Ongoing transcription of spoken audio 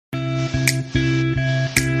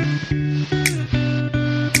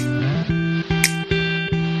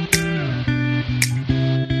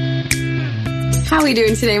How are we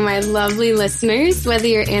doing today, my lovely listeners? Whether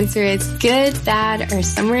your answer is good, bad, or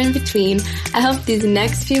somewhere in between, I hope these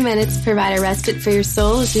next few minutes provide a respite for your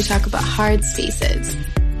soul as we talk about hard spaces.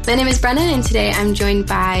 My name is Brenna, and today I'm joined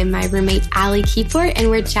by my roommate, Allie Keyport,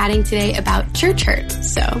 and we're chatting today about church hurt.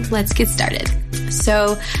 So let's get started.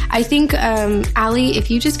 So I think, Allie,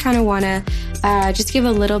 if you just kind of want to just give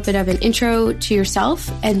a little bit of an intro to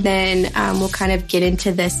yourself, and then we'll kind of get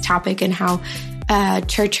into this topic and how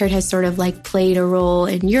church hurt has sort of like played a role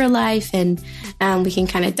in your life, and we can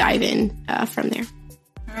kind of dive in from there.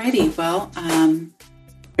 Alrighty. Well,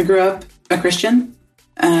 I grew up a Christian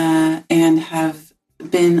and have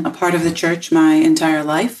been a part of the church my entire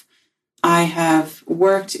life. I have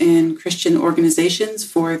worked in Christian organizations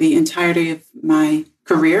for the entirety of my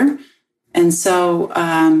career. And so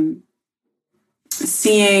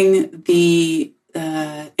seeing the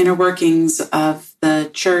inner workings of the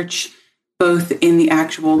church, both in the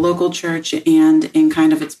actual local church and in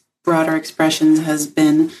kind of its broader expressions, has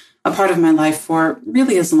been a part of my life for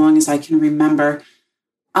really as long as I can remember.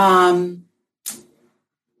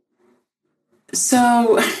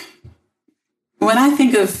 So when I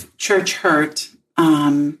think of church hurt,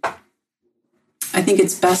 I think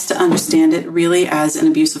it's best to understand it really as an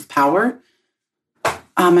abuse of power.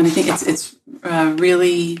 And I think it's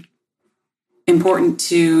really important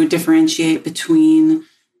to differentiate between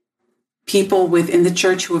people within the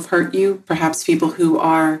church who have hurt you, perhaps people who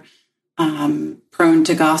are prone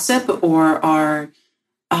to gossip or are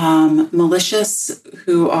malicious,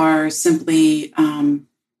 who are simply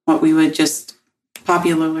what we would just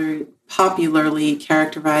popularly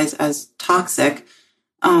characterize as toxic.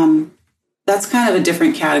 That's kind of a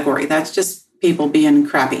different category. That's just people being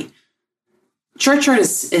crappy. Church hurt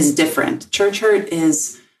is different. Church hurt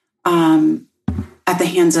is at the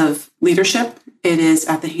hands of leadership. It is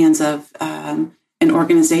at the hands of an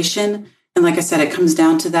organization. And like I said, it comes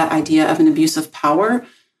down to that idea of an abuse of power.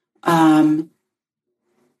 And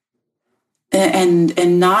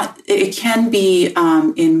not, it can be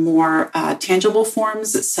in more tangible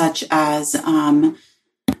forms, such as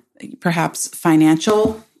perhaps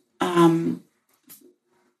financial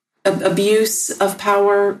abuse of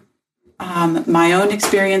power. My own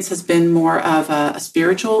experience has been more of a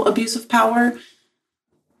spiritual abuse of power.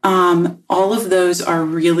 All of those are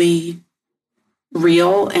really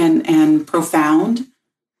real and profound.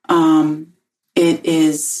 It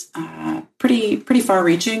is pretty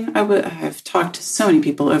far-reaching. I've talked to so many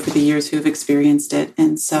people over the years who have experienced it,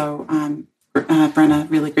 and so Brenna,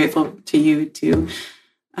 really grateful to you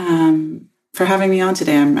for having me on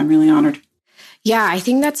today. I'm really honored. Yeah, I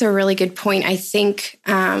think that's a really good point. I think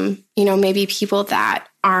maybe people that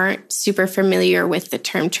aren't super familiar with the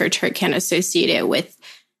term church hurt can associate it with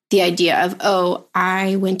the idea of, oh,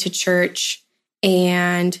 I went to church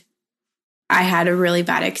and I had a really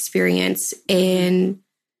bad experience in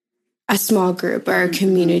a small group or a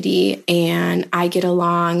community, and I get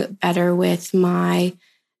along better with my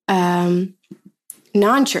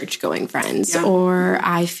non-church going friends, or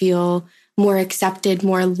I feel more accepted,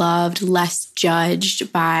 more loved, less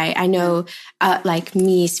judged by, I know, like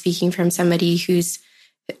me speaking from somebody who's,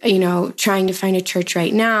 trying to find a church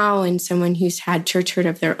right now, and someone who's had church hurt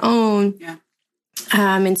of their own,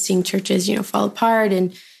 and seeing churches, fall apart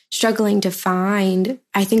and struggling to find,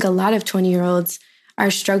 I think a lot of 20-year-olds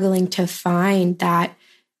are struggling to find that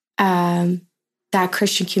that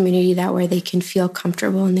Christian community where they can feel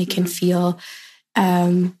comfortable and they can feel,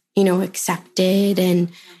 accepted. And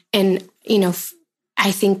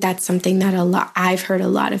I think that's something that I've heard a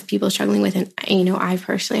lot of people struggling with, and, I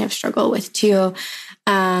personally have struggled with too.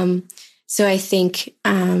 So I think,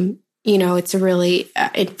 it's really,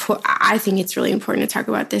 I think it's really important to talk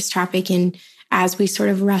about this topic. And as we sort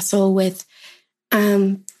of wrestle with,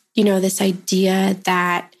 this idea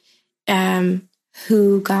that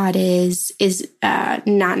who God is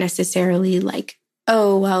not necessarily like,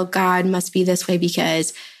 oh, well, God must be this way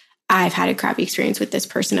because I've had a crappy experience with this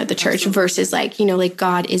person at the church. Absolutely. Versus like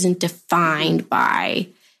God isn't defined by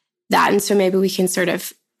that. And so maybe we can sort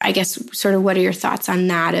of what are your thoughts on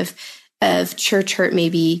that of church hurt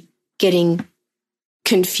maybe getting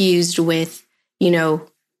confused with,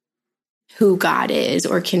 who God is,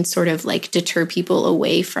 or can sort of like deter people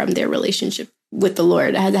away from their relationship with the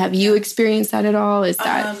Lord. Have you experienced that at all? Is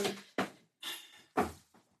that?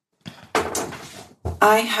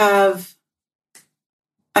 I have,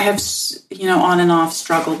 on and off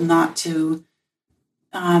struggled not to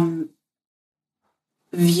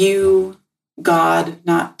view God,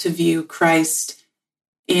 not to view Christ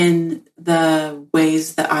in the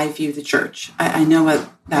ways that I view the church. I know what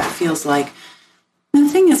that feels like. And the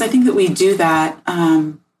thing is, I think that we do that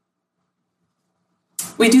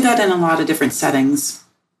we do that in a lot of different settings.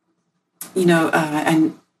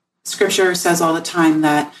 And Scripture says all the time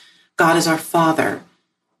that God is our Father.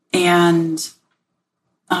 And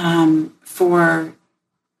for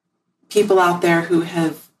people out there who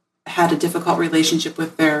have had a difficult relationship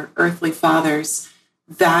with their earthly fathers,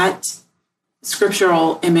 that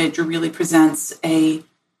scriptural image really presents a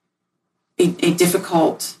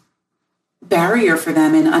difficult barrier for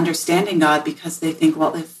them in understanding God, because they think,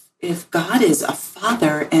 well, if God is a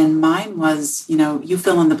father and mine was, you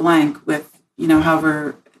fill in the blank with,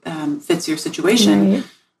 however fits your situation,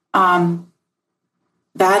 right.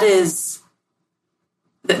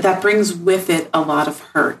 That brings with it a lot of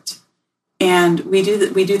hurt. And we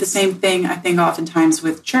do the same thing, I think, oftentimes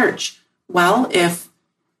with church. Well, if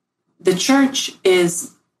the church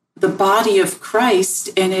is the body of Christ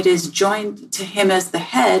and it is joined to him as the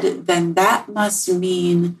head, then that must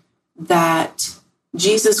mean that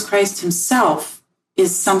Jesus Christ himself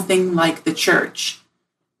is something like the church.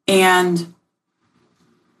 And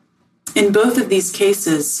in both of these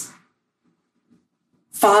cases,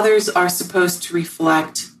 fathers are supposed to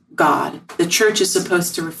reflect God. The church is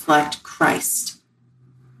supposed to reflect Christ.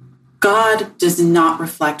 God does not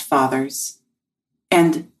reflect fathers,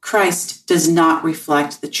 and Christ does not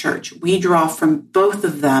reflect the church. We draw from both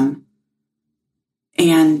of them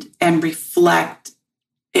and reflect,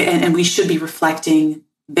 and we should be reflecting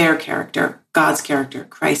their character, God's character,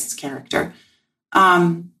 Christ's character.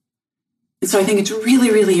 And so I think it's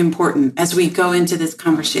really, really important as we go into this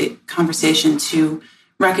conversation to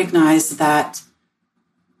recognize that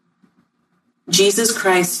Jesus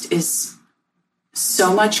Christ is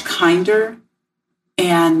so much kinder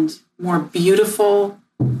and more beautiful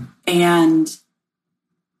and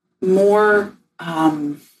more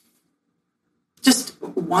just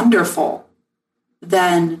wonderful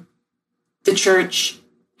than the church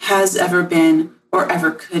has ever been or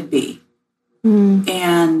ever could be.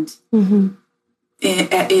 And in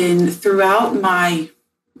throughout my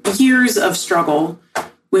years of struggle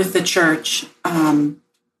with the church,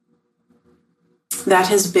 that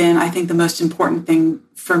has been, I think, the most important thing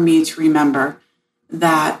for me to remember,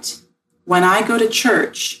 that when I go to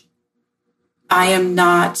church, I am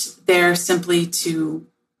not there simply to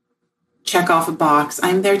check off a box.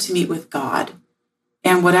 I'm there to meet with God.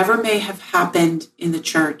 And whatever may have happened in the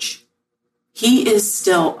church, he is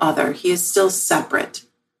still other. He is still separate.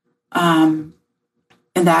 And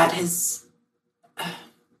that has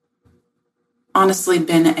honestly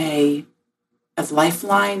been a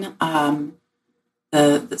lifeline.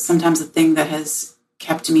 Sometimes the thing that has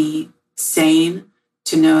kept me sane,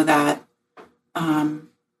 to know that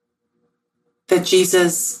that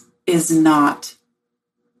Jesus is not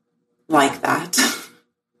like that.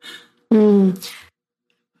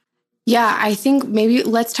 Yeah, I think maybe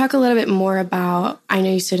let's talk a little bit more about, I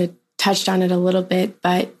know you sort of touched on it a little bit,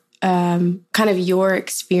 but kind of your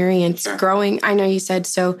experience growing. I know you said,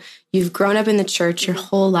 so you've grown up in the church your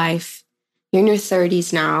whole life. You're in your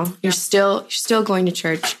 30s now. Yeah. You're still going to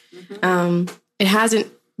church. It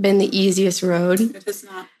hasn't been the easiest road. It is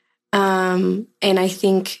not. And I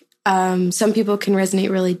think some people can resonate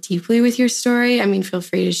really deeply with your story. I mean, feel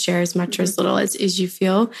free to share as much or as little as you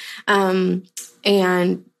feel. And,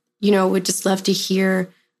 would just love to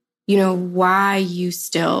hear, why you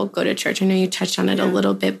still go to church. I know you touched on it a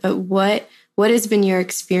little bit, but what has been your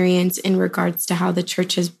experience in regards to how the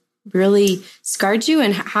church has really scarred you,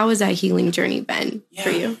 and how has that healing journey been for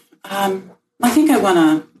you? I think I want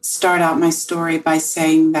to start out my story by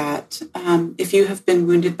saying that if you have been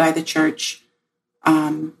wounded by the church,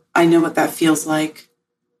 I know what that feels like.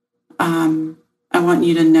 I want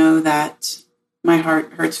you to know that my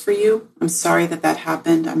heart hurts for you. I'm sorry that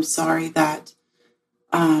happened. I'm sorry that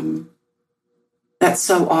that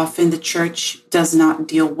so often the church does not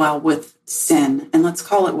deal well with sin. And let's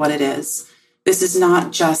call it what it is. This is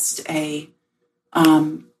not just this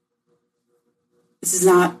is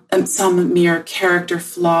not some mere character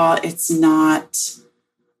flaw. It's not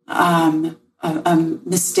a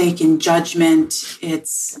mistake in judgment.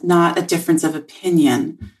 It's not a difference of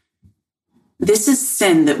opinion. This is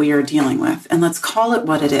sin that we are dealing with, and let's call it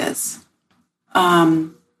what it is.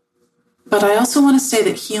 But I also want to say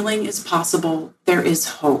that healing is possible. There is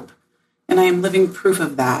hope, and I am living proof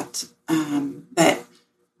of that. That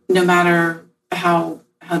no matter how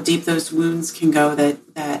deep those wounds can go,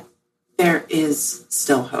 that there is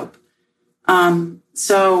still hope.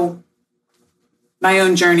 So my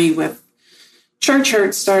own journey with church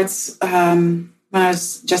hurt starts when I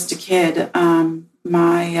was just a kid.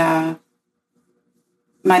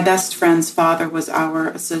 My best friend's father was our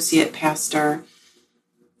associate pastor.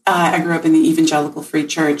 I grew up in the Evangelical Free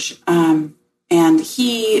Church. And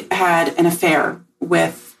he had an affair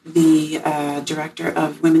with the director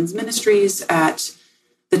of women's ministries at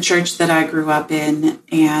the church that I grew up in.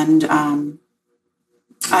 And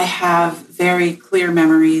I have very clear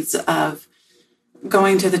memories of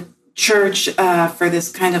going to the church for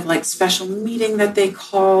this kind of like special meeting that they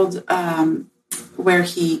called, where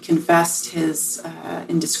he confessed his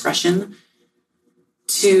indiscretion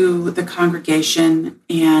to the congregation.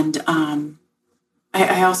 And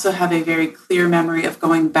I also have a very clear memory of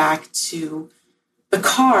going back to the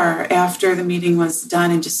car after the meeting was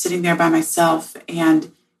done and just sitting there by myself and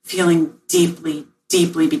feeling deeply,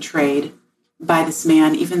 deeply betrayed by this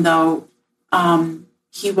man, even though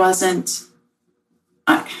he wasn't,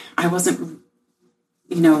 I wasn't,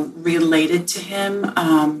 related to him.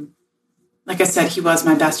 Like I said, he was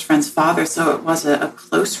my best friend's father, so it was a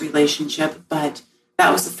close relationship, but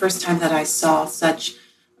that was the first time that I saw such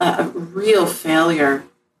a real failure,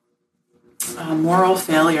 moral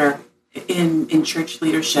failure in church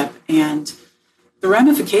leadership. And the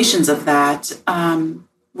ramifications of that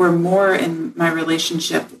were more in my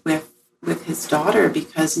relationship with his daughter,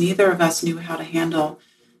 because neither of us knew how to handle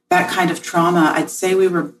that kind of trauma. I'd say we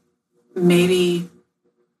were maybe,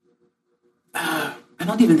 I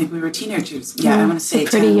don't even think we were teenagers. Yeah, I want to say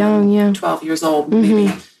pretty 10, young, 12 years old,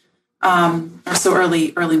 maybe. Or so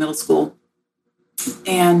early middle school.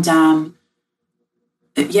 And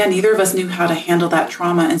neither of us knew how to handle that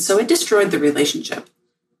trauma. And so it destroyed the relationship.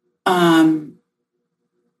 And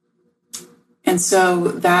so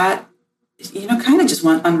that, kind of just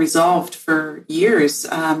went unresolved for years.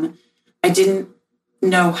 I didn't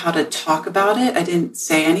know how to talk about it. I didn't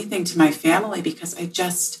say anything to my family because I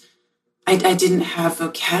didn't have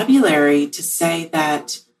vocabulary to say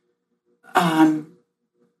that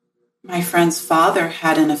my friend's father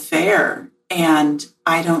had an affair and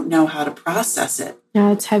I don't know how to process it.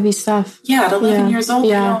 Yeah, it's heavy stuff. Yeah, at 11 years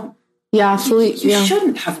old, absolutely. You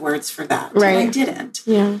shouldn't have words for that. Right. And I didn't.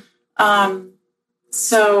 Yeah.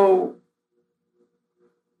 So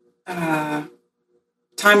time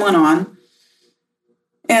went on.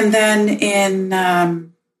 And then in, I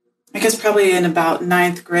guess probably in about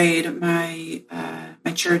 9th grade, my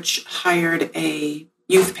church hired a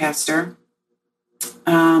youth pastor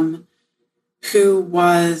who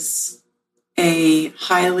was a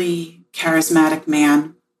highly charismatic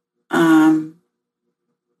man. And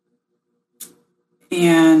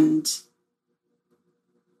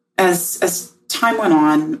as time went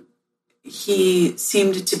on, he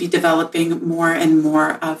seemed to be developing more and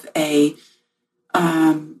more of a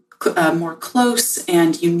more close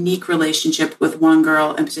and unique relationship with one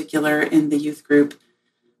girl in particular in the youth group.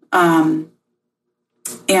 And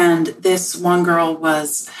this one girl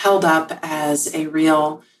was held up as a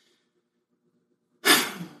real,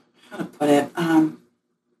 how to put it, kind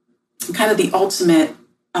of the ultimate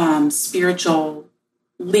spiritual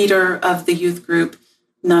leader of the youth group.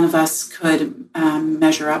 None of us could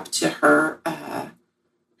measure up to her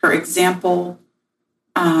example.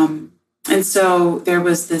 And so there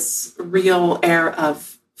was this real air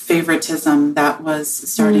of favoritism that was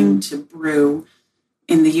starting to brew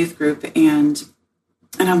in the youth group. And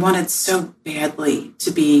I wanted so badly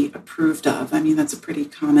to be approved of. I mean, that's a pretty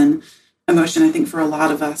common emotion, I think, for a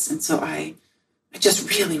lot of us. And so I just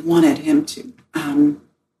really wanted him to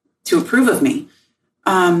approve of me.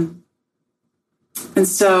 And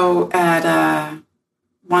so at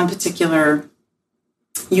one particular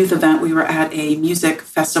youth event, we were at a music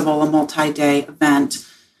festival, a multi-day event.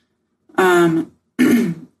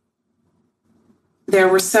 There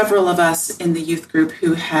were several of us in the youth group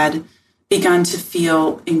who had begun to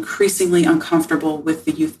feel increasingly uncomfortable with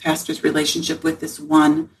the youth pastor's relationship with this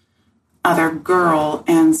one other girl.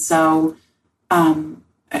 And so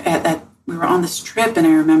we were on this trip, and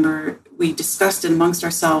I remember we discussed it amongst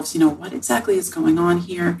ourselves, what exactly is going on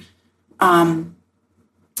here? And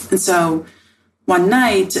so one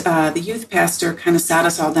night, the youth pastor kind of sat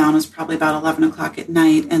us all down. It was probably about 11 o'clock at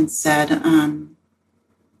night, and said,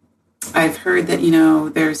 I've heard that,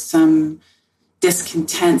 there's some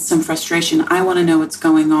discontent, some frustration. I want to know what's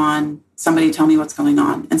going on. Somebody tell me what's going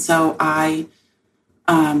on. And so I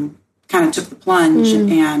kind of took the plunge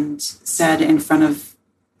and said in front of,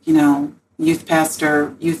 youth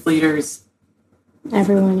pastor, youth leaders,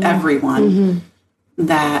 everyone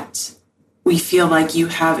that we feel like you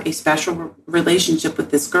have a special relationship with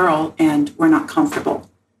this girl and we're not comfortable.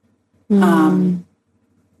 At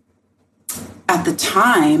the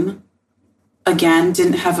time, again,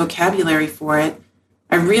 didn't have vocabulary for it.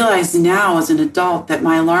 I realize now as an adult that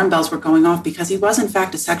my alarm bells were going off because he was in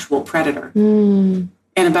fact a sexual predator. And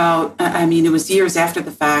it was years after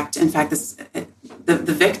the fact. In fact, the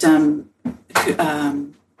the victim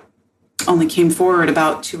only came forward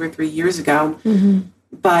about 2 or 3 years ago,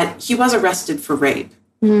 but he was arrested for rape.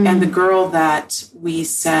 And the girl that we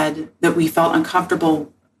said that we felt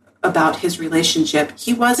uncomfortable about his relationship,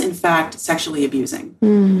 he was in fact sexually abusing.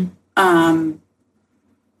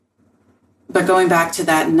 But going back to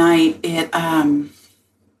that night, it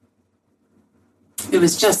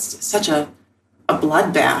was just such a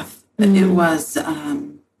bloodbath. It was,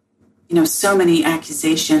 so many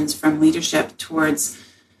accusations from leadership towards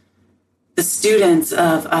the students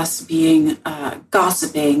of us being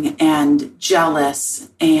gossiping and jealous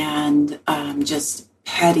and just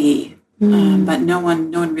petty. But no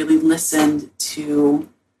one really listened to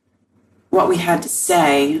what we had to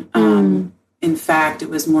say. In fact, it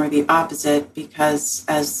was more the opposite, because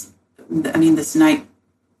this night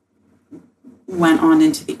went on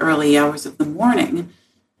into the early hours of the morning,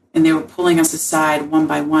 and they were pulling us aside one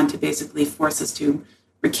by one to basically force us to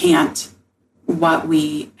recant what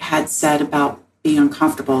we had said about being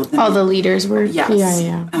uncomfortable. All the leaders were? Yes.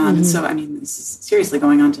 Yeah. So, this is seriously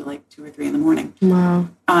going on to like 2 or 3 in the morning. Wow.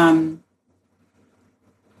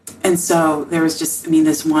 And so there was just,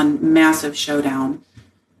 this one massive showdown.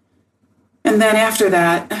 And then after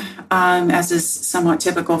that, as is somewhat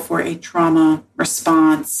typical for a trauma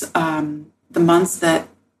response, the months that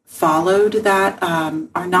followed that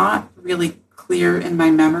are not really clear in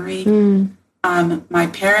my memory. My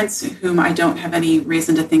parents, whom I don't have any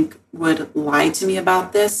reason to think would lie to me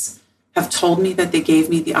about this, have told me that they gave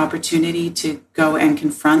me the opportunity to go and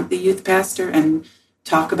confront the youth pastor and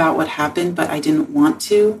talk about what happened, but I didn't want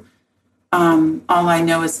to. All I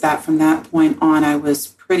know is that from that point on, I was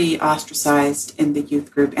pretty ostracized in the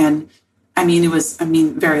youth group. And it was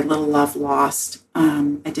very little love lost.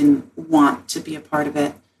 I didn't want to be a part of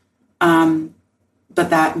it. But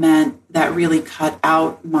that meant that really cut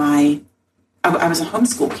out I was a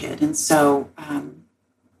homeschool kid. And so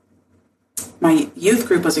my youth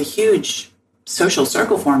group was a huge social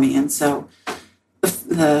circle for me. And so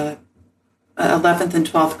the 11th and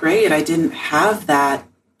 12th grade, I didn't have that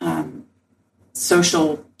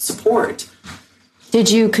social support. Did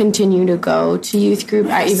you continue to go to youth group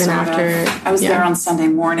even after? I was there on Sunday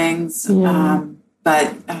mornings,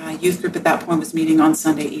 but youth group at that point was meeting on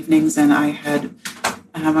Sunday evenings, and I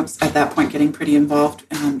was at that point getting pretty involved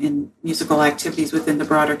in musical activities within the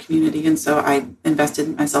broader community, and so I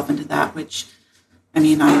invested myself into that, which,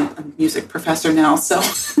 I'm a music professor now, so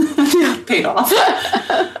paid off.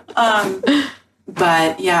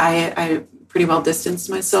 But yeah, I pretty well distanced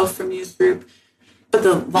myself from youth group. But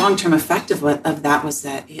the long-term effect of that was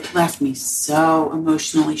that it left me so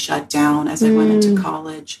emotionally shut down as I went into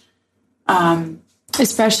college.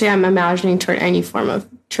 Especially, I'm imagining toward any form of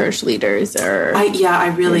church leaders or...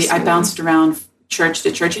 I bounced around church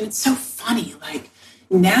to church, and it's so funny. Like,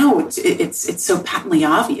 now it's so patently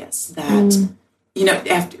obvious that,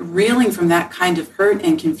 after reeling from that kind of hurt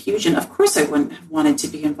and confusion, of course I wouldn't have wanted to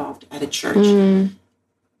be involved at a church.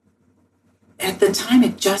 At the time,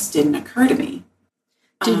 it just didn't occur to me.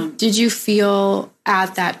 Did you feel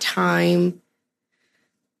at that time,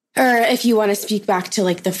 or if you want to speak back to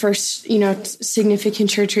like the first,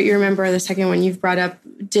 significant church that you remember, or the second one you've brought up,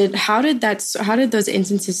 how did those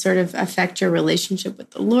instances sort of affect your relationship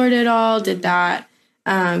with the Lord at all? Did that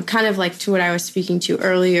kind of like to what I was speaking to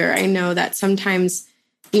earlier? I know that sometimes,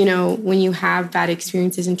 when you have bad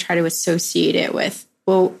experiences and try to associate it with,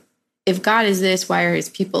 well, if God is this, why are his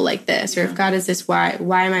people like this? Or if God is this, why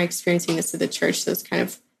am I experiencing this at the church? Those kind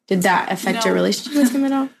of, did that affect your relationship with him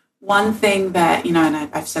at all? One thing that, and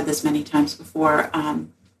I've said this many times before,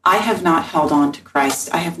 I have not held on to Christ.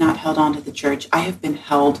 I have not held on to the church. I have been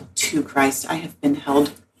held to Christ. I have been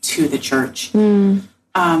held to the church.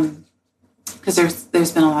 Because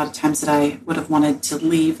there's been a lot of times that I would have wanted to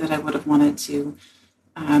leave, that I would have wanted to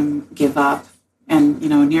give up, and,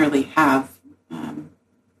 nearly have.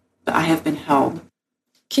 But I have been held.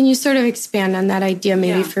 Can you sort of expand on that idea,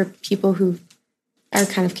 maybe for people who are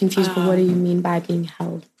kind of confused, but what do you mean by being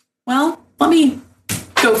held? Well, let me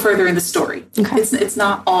go further in the story. Okay. It's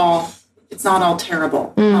not all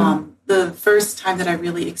terrible. The first time that I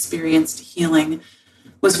really experienced healing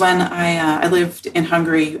was when I lived in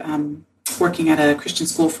Hungary, working at a Christian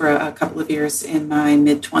school for a couple of years in my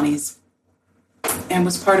mid-20s, and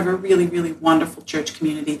was part of a really, really wonderful church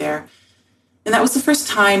community there. And that was the first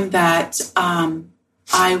time that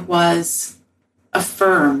I was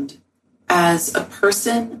affirmed as a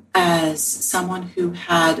person, as someone who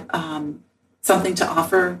had something to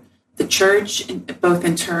offer the church, both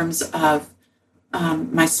in terms of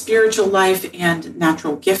my spiritual life and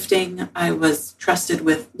natural gifting. I was trusted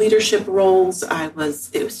with leadership roles. It was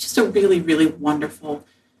just a really, really wonderful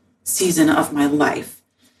season of my life.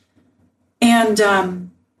 And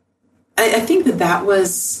I think that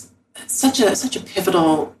was such a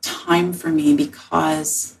pivotal time for me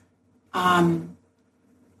because I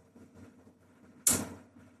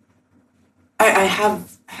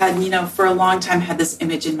have had, for a long time had this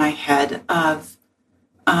image in my head of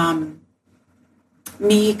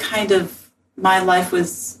me my life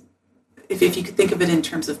was, if you could think of it in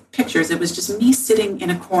terms of pictures, it was just me sitting in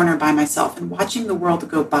a corner by myself and watching the world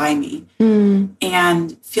go by me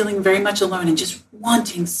and feeling very much alone and just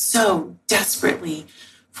wanting so desperately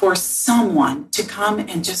for someone to come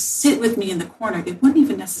and just sit with me in the corner. They wouldn't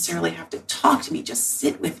even necessarily have to talk to me, just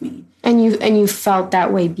sit with me. And you felt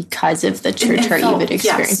that way because of the church or even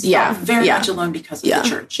experience. Yes, felt very much alone because of the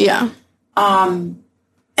church. Yeah. And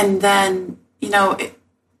then,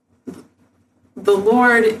 the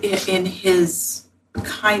Lord in his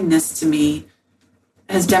kindness to me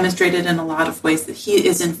has demonstrated in a lot of ways that he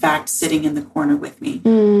is in fact sitting in the corner with me.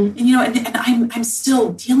 And I'm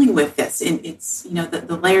still dealing with this. And it's,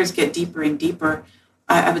 the layers get deeper and deeper.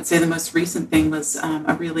 I would say the most recent thing was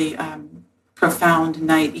a really profound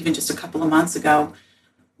night, even just a couple of months ago,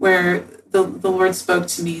 where the Lord spoke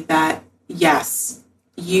to me that, yes,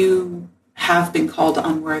 you have been called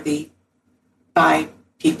unworthy by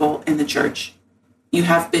people in the church. You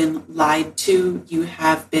have been lied to. You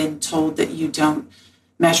have been told that you don't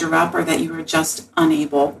measure up or that you are just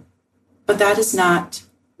unable. But that is not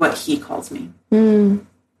what he calls me. And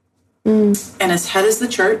as head of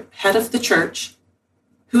the church,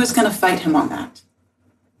 who is going to fight him on that?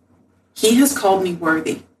 He has called me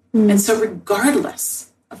worthy. And so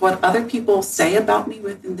regardless of what other people say about me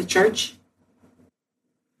within the church,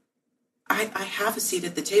 I have a seat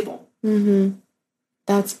at the table.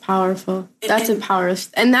 That's powerful. That's a power.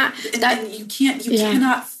 And you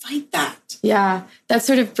cannot fight that. Yeah. That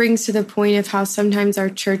sort of brings to the point of how sometimes our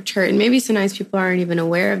church hurt, and maybe sometimes people aren't even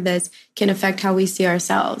aware of this, can affect how we see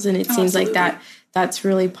ourselves. And it seems absolutely. like that's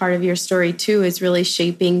really part of your story too, is really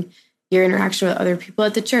shaping your interaction with other people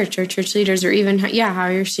at the church or church leaders, or even, how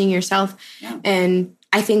you're seeing yourself. Yeah. And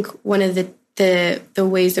I think one of the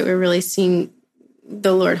ways that we're really seeing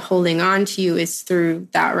the Lord holding on to you is through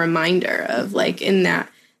that reminder of in that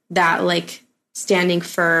standing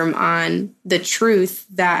firm on the truth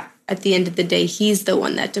that at the end of the day, he's the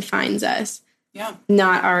one that defines us. Yeah.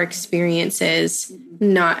 Not our experiences,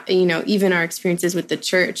 not, even our experiences with the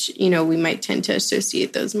church, we might tend to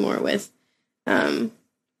associate those more with,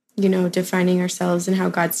 defining ourselves and how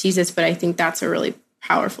God sees us. But I think that's a really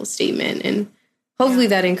powerful statement. And hopefully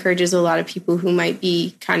that encourages a lot of people who might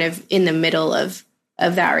be kind of in the middle of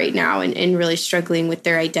that right now and really struggling with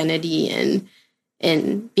their identity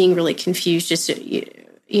and being really confused just,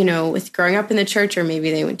 with growing up in the church, or maybe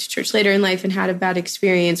they went to church later in life and had a bad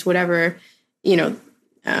experience, whatever, I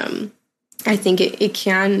think it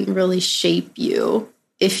can really shape you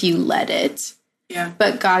if you let it. Yeah.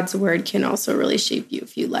 But God's word can also really shape you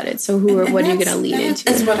if you let it. So what are you going to lean into?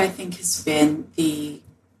 That's what I think has been the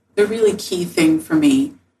really key thing for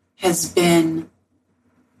me has been,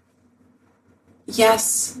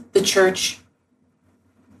 yes, the church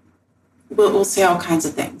will say all kinds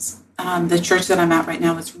of things. The church that I'm at right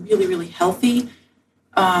now is really, really healthy.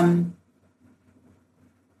 But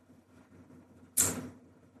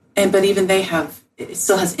even it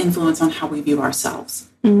still has influence on how we view ourselves.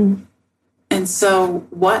 And so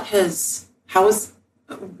what has held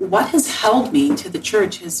me to the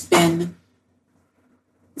church has been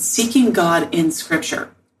seeking God in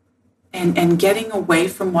Scripture and getting away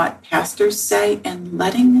from what pastors say and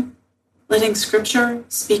letting Scripture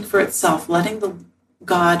speak for itself, letting the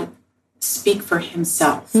God speak for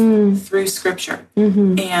himself through Scripture.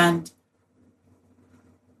 And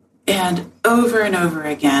over and over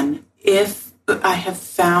again, if I have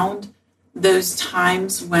found those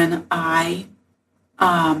times when I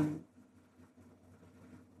am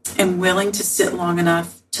willing to sit long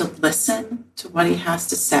enough to listen to what he has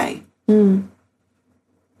to say,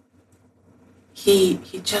 he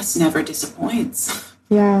just never disappoints.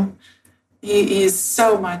 Yeah. He is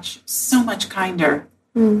so much kinder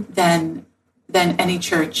than any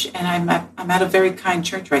church. And I'm at a very kind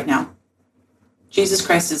church right now. Jesus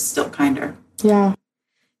Christ is still kinder. Yeah.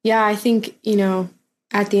 Yeah, I think,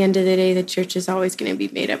 at the end of the day, the church is always going to be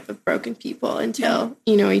made up of broken people until,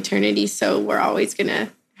 eternity. So we're always going to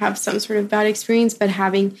have some sort of bad experience, but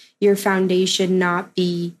having your foundation not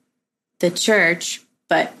be the church,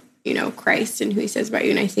 but, Christ and who he says about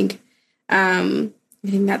you. And I think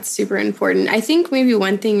that's super important. I think maybe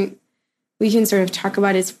one thing we can sort of talk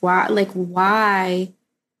about is why,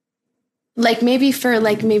 like maybe for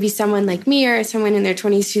like maybe someone like me or someone in their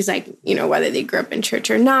 20s who's like, you know, whether they grew up in church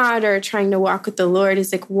or not, or trying to walk with the Lord,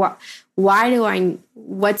 is like, what's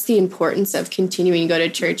the importance of continuing to go to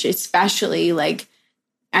church? Especially like,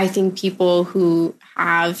 I think people who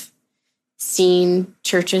have seen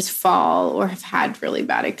churches fall or have had really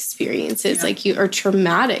bad experiences, or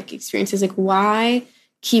traumatic experiences, like why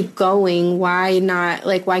keep going? Why not?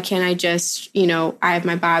 Like, why can't I just, you know, I have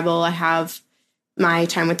my Bible, I have my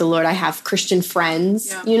time with the Lord, I have Christian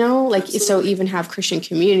friends, you know, like, absolutely. So even have Christian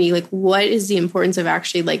community, like what is the importance of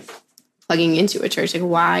actually like plugging into a church? Like,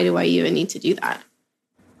 why do I even need to do that?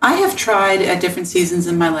 I have tried at different seasons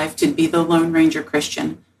in my life to be the Lone Ranger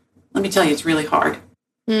Christian. Let me tell you, it's really hard.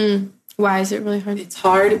 Why is it really hard? It's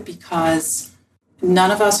hard because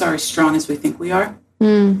none of us are as strong as we think we are.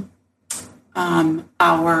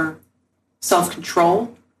 Our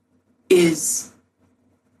self-control is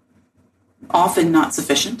often not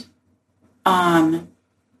sufficient. Our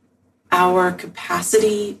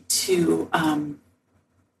capacity to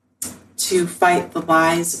fight the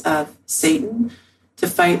lies of Satan, to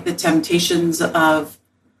fight the temptations of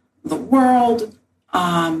the world,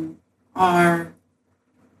 we're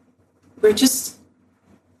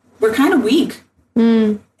kind of weak.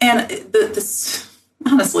 And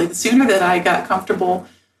honestly, the sooner that I got comfortable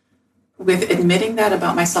with admitting that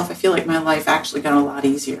about myself, I feel like my life actually got a lot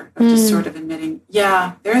easier. Of just sort of admitting,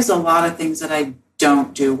 there's a lot of things that I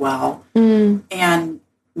don't do well. And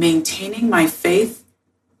maintaining my faith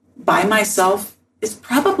by myself is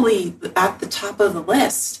probably at the top of the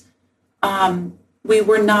list. We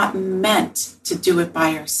were not meant to do it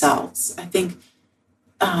by ourselves. I think,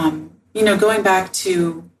 going back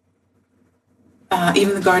to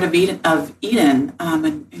even the Garden of Eden,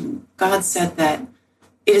 and God said that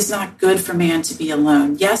it is not good for man to be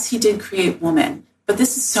alone. Yes, he did create woman, but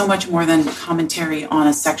this is so much more than a commentary on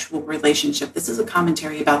a sexual relationship. This is a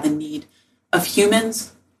commentary about the need of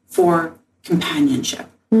humans for companionship.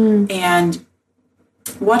 And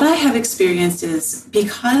what I have experienced is,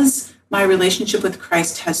 because my relationship with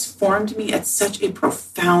Christ has formed me at such a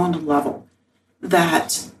profound level,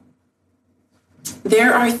 that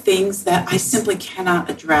there are things that I simply cannot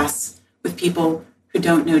address with people who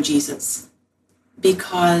don't know Jesus,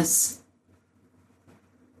 because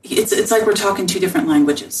it's like we're talking two different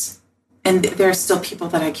languages. And there are still people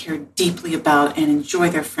that I care deeply about and enjoy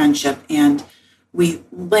their friendship, and we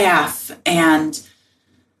laugh and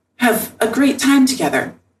have a great time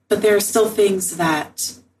together. But there are still things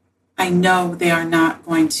that I know they are not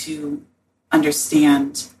going to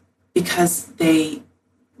understand, because they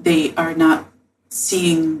are not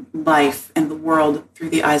seeing life and the world through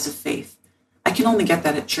the eyes of faith. I can only get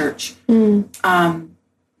that at church. So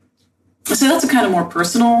that's a kind of more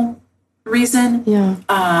personal reason.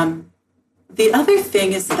 The other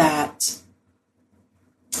thing is that,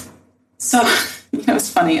 it's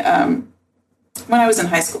funny. When I was in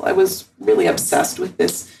high school, I was really obsessed with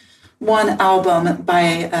this one album by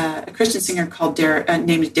a Christian singer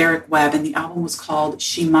named Derek Webb, and the album was called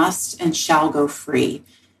She Must and Shall Go Free.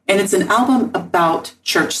 And it's an album about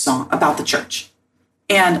about the church.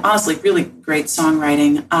 And honestly, really great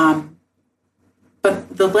songwriting.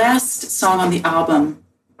 But the last song on the album,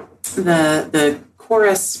 the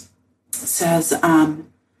chorus says,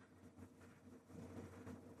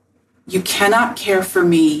 "You cannot care for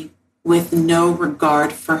me with no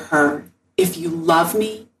regard for her. If you love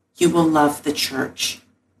me, you will love the church."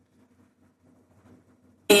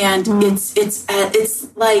 And it's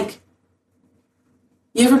like,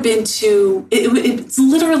 you ever been to, it's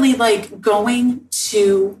literally like going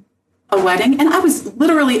to a wedding. And I was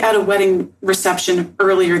literally at a wedding reception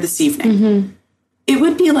earlier this evening. It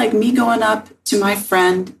would be like me going up to my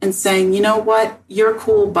friend and saying, "You know what, you're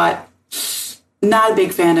cool, but not a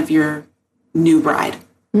big fan of your new bride."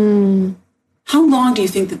 How long do you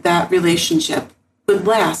think that relationship would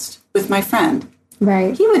last with my friend?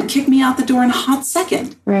 Right. He would kick me out the door in a hot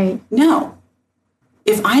second. Right. No.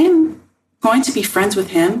 If I am going to be friends with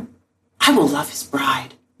him, I will love his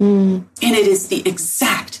bride. And it is the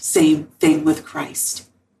exact same thing with Christ.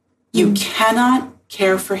 You cannot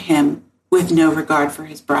care for him with no regard for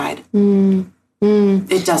his bride.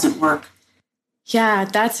 It doesn't work. Yeah,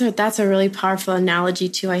 that's a really powerful analogy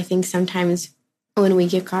too. I think sometimes when we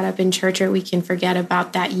get caught up in church, or we can forget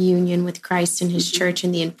about that union with Christ and his church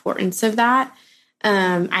and the importance of that.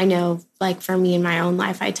 I know, like for me in my own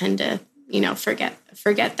life, I tend to,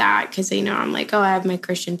 forget that, because, I'm like, oh, I have my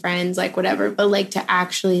Christian friends, like whatever. But like to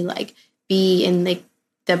actually like be in like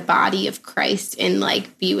the body of Christ and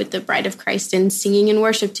like be with the bride of Christ and singing and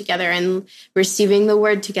worship together and receiving the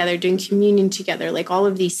word together, doing communion together, like all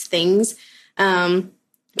of these things,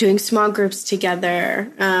 doing small groups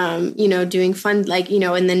together, doing fun, like,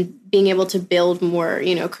 and then being able to build more,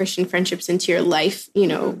 Christian friendships into your life,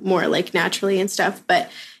 more like naturally and stuff. But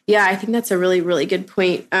yeah, I think that's a really, really good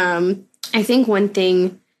point. I think one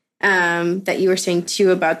thing that you were saying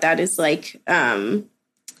too about that is like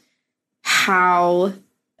how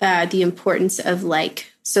the importance of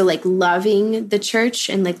loving the church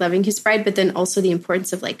and like loving his bride, but then also the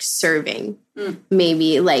importance of like serving.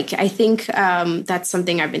 Maybe like I think that's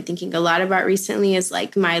something I've been thinking a lot about recently is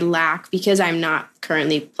like my lack, because I'm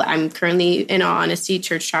currently in all honesty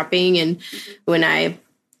church shopping, and when I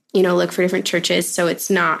look for different churches, so it's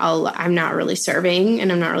not I'm not really serving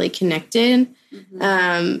and I'm not really connected.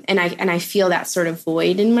 And I feel that sort of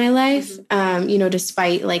void in my life.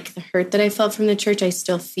 Despite like the hurt that I felt from the church, I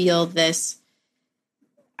still feel this,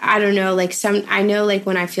 I don't know, like I know like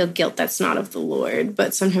when I feel guilt, that's not of the Lord,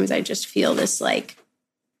 but sometimes I just feel this like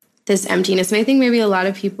this emptiness. And I think maybe a lot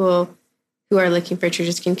of people who are looking for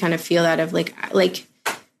churches can kind of feel that of like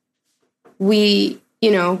we,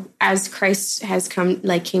 as Christ has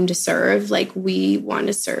came to serve, like we want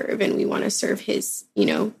to serve and we want to serve his,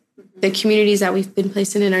 the communities that we've been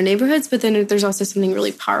placed in our neighborhoods. But then there's also something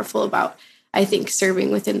really powerful about, I think,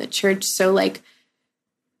 serving within the church. So like,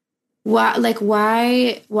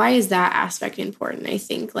 why is that aspect important? I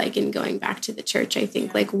think like in going back to the church, I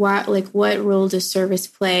think what role does service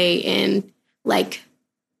play in like,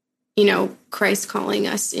 Christ calling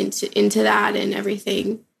us into that and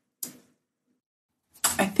everything?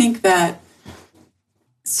 I think that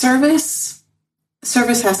service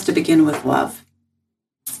has to begin with love.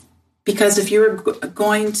 Because if you're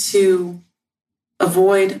going to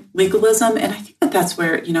avoid legalism, and I think that's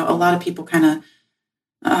where, a lot of people kind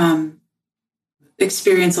of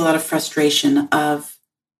experience a lot of frustration of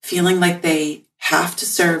feeling like they have to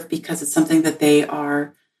serve because it's something that they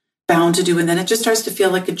are bound to do. And then it just starts to feel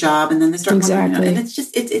like a job. And then they start wondering, and it's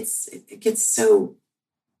just, it gets so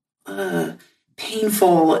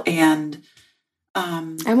painful. And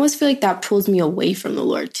I almost feel like that pulls me away from the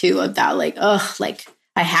Lord too, of that, like, oh, like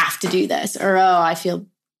I have to do this, or, oh, I feel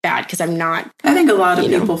bad because I'm not. I think a lot of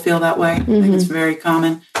people feel that way. I think it's very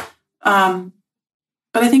common. But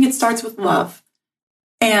I think it starts with love.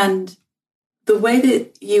 And the way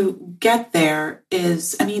that you get there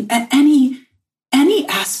is, I mean, any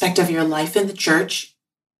aspect of your life in the church,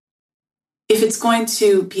 if it's going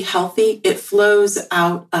to be healthy, it flows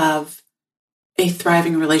out of a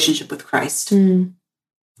thriving relationship with Christ. And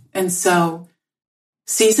so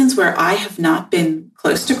seasons where I have not been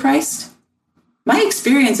close to Christ, my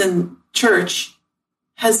experience in church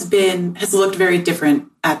has looked very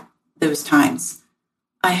different at those times.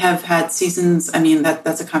 I have had seasons, I mean,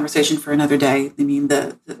 that's a conversation for another day. I mean,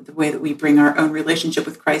 the way that we bring our own relationship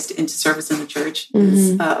with Christ into service in the church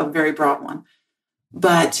is a very broad one.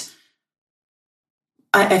 But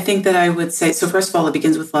I think that I would say, so first of all, it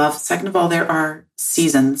begins with love. Second of all, there are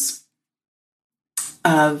seasons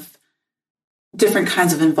of different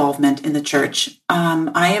kinds of involvement in the church.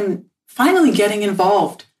 I am finally getting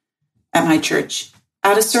involved at my church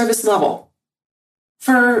at a service level.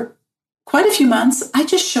 For quite a few months, I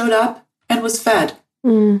just showed up and was fed.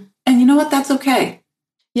 And you know what? That's okay.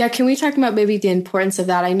 Yeah. Can we talk about maybe the importance of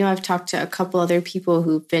that? I know I've talked to a couple other people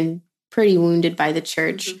who've been pretty wounded by the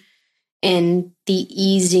church and the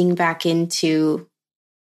easing back into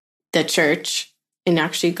the church and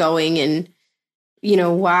actually going and,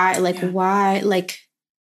 what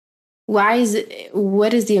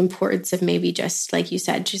is the importance of maybe just, like you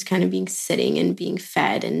said, just kind of being sitting and being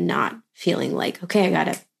fed and not feeling like, okay, I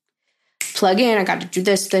got to plug in, I got to do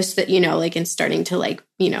this, that, and starting to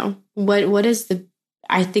what is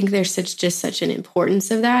I think there's such an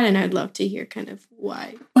importance of that. And I'd love to hear kind of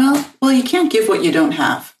why. Well, you can't give what you don't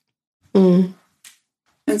have. And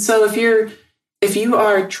so if you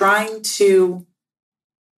are trying to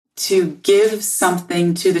give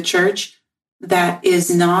something to the church that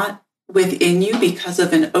is not within you because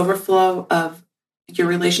of an overflow of your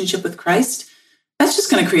relationship with Christ, that's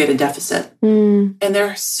just going to create a deficit. And there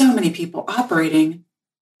are so many people operating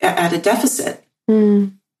at a deficit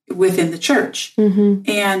within the church.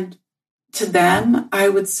 And to them, I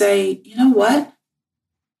would say, you know what?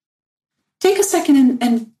 Take a second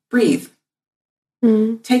and breathe.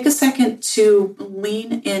 Take a second to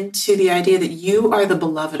lean into the idea that you are the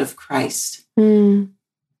beloved of Christ.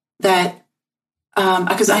 That,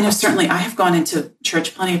 because I know certainly I have gone into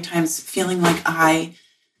church plenty of times feeling like I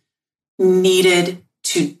needed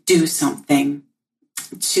to do something.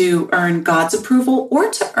 to earn God's approval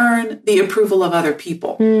or to earn the approval of other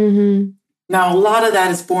people. Mm-hmm. Now, a lot of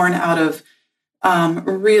that is born out of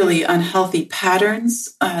really unhealthy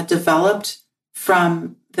patterns developed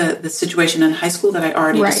from the situation in high school that I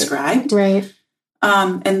already described. Right.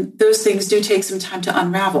 And those things do take some time to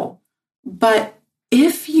unravel. But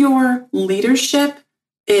if your leadership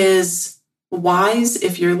is wise,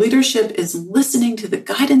 if your leadership is listening to the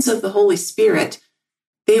guidance of the Holy Spirit,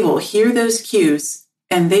 they will hear those cues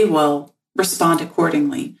and they will respond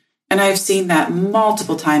accordingly. And I've seen that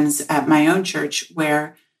multiple times at my own church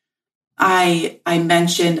where I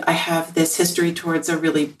mentioned I have this history towards a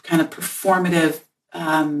really kind of performative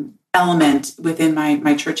element within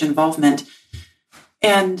my church involvement.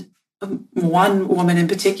 And one woman in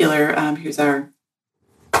particular, who's one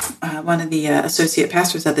of the associate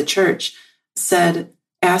pastors at the church,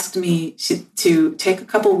 asked me to take a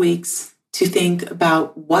couple weeks to think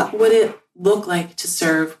about what would it look like to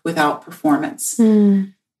serve without performance.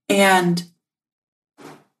 And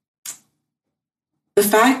the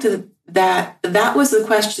fact that was the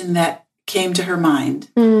question that came to her mind,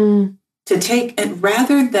 to take it,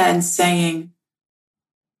 rather than saying,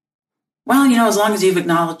 well, as long as you've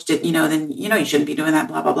acknowledged it, then, you shouldn't be doing that,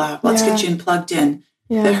 blah, blah, blah. Let's get you plugged in.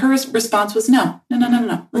 Yeah. That her response was, no.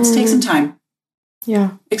 Let's take some time.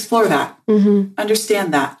 Yeah. Explore that.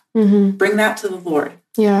 Understand that. Bring that to the Lord.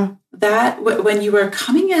 Yeah. That when you are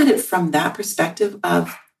coming at it from that perspective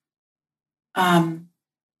of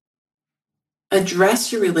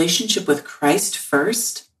address your relationship with Christ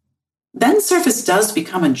first, then service does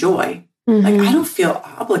become a joy. Like, I don't feel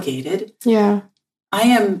obligated. Yeah. I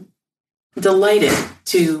am delighted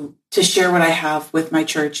to share what I have with my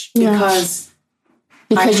church because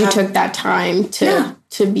you took that time to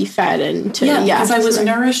be fed and to because I was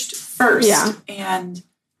nourished first. Yeah. And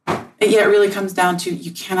it really comes down to,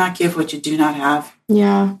 you cannot give what you do not have.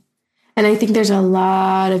 Yeah. And I think there's a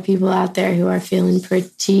lot of people out there who are feeling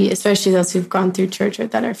pretty, especially those who've gone through church,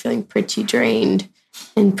 that are feeling pretty drained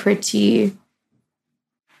and pretty,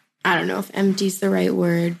 I don't know if empty is the right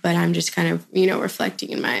word, but I'm just kind of, reflecting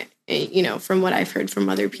in my, from what I've heard from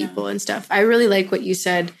other people and stuff. I really like what you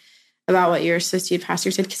said about what your associate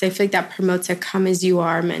pastor said, because I feel like that promotes a come as you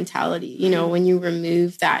are mentality, when you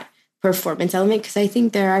remove that performance element, because I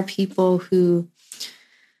think there are people who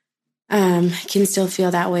can still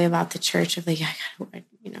feel that way about the church of like, I gotta,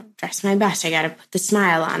 dress my best. I gotta put the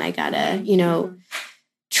smile on. I gotta,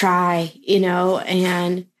 try,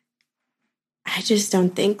 and I just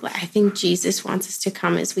don't think, I think Jesus wants us to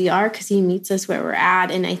come as we are because he meets us where we're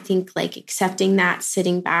at. And I think like accepting that,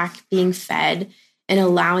 sitting back, being fed and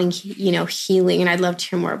allowing, healing. And I'd love to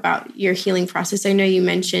hear more about your healing process. I know you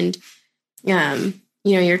mentioned,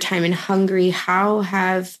 your time in Hungary. How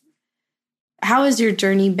has your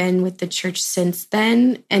journey been with the church since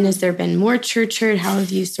then? And has there been more church hurt? How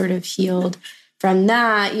have you sort of healed from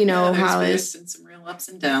that? There's been some real ups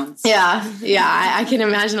and downs. Yeah. I can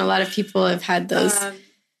imagine a lot of people have had those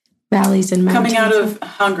valleys and mountains. Coming out of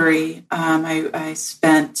Hungary, I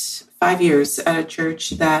spent 5 years at a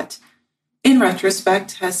church that, in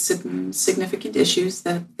retrospect, has some significant issues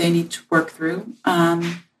that they need to work through.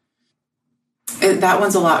 That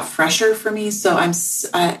one's a lot fresher for me, so I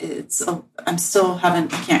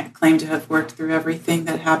can't claim to have worked through everything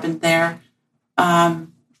that happened there.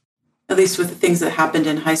 At least with the things that happened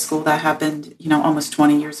in high school, that happened, almost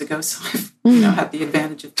 20 years ago. So I've, had the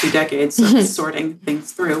advantage of 2 decades of sorting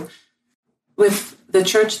things through. With the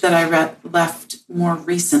church that I left more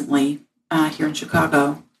recently here in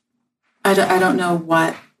Chicago, I don't know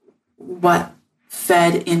what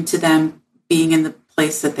fed into them being in the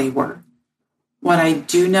place that they were. What I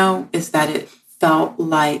do know is that it felt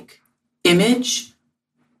like image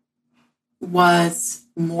was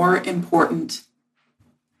more important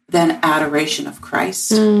than adoration of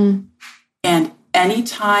Christ. And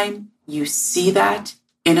anytime you see that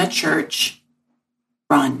in a church,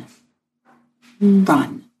 run.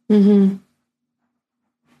 Run. The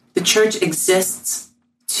church exists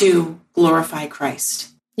to glorify Christ.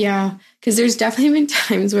 Yeah, because there's definitely been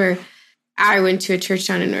times where I went to a church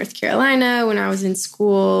down in North Carolina when I was in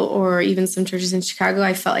school, or even some churches in Chicago.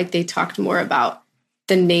 I felt like they talked more about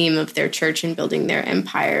the name of their church and building their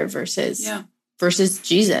empire versus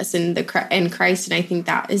Jesus and Christ. And I think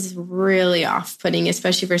that is really off-putting,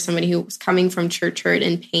 especially for somebody who was coming from church hurt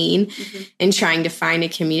and pain and trying to find a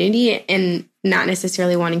community and not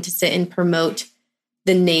necessarily wanting to sit and promote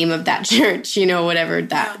the name of that church, whatever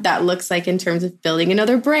that looks like in terms of building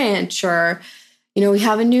another branch or, we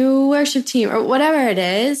have a new worship team or whatever it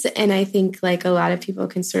is. And I think like a lot of people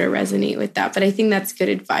can sort of resonate with that. But I think that's good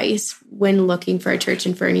advice when looking for a church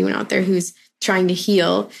and for anyone out there who's trying to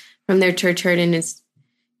heal from their church hurt and is,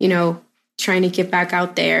 trying to get back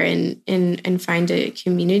out there and find a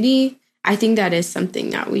community. I think that is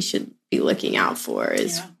something that we should be looking out for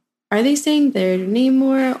is, are they saying their name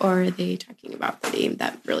more, or are they talking about the name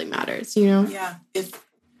that really matters, Yeah.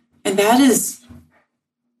 And that is,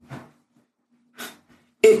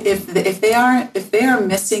 if they are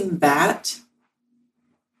missing that,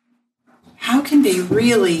 how can they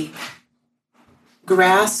really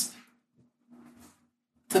grasp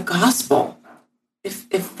the gospel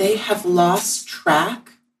if they have lost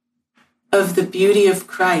track of the beauty of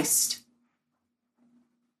Christ?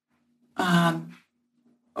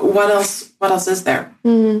 What else is there?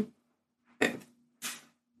 Mm-hmm.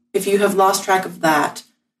 If you have lost track of that,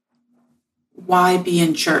 why be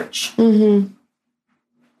in church? Mm-hmm.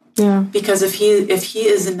 Yeah. Because if he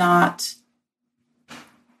is not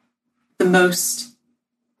the most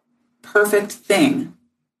perfect thing,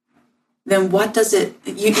 then what does it?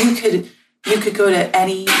 You could go to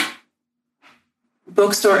any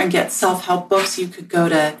bookstore and get self-help books. You could go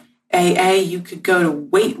to AA. You could go to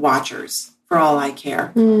Weight Watchers for all I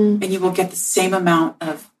care, and you will get the same amount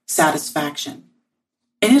of satisfaction,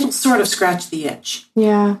 and it'll sort of scratch the itch.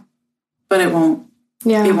 Yeah. But it won't.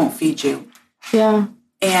 Yeah. It won't feed you. Yeah.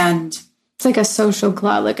 And it's like a social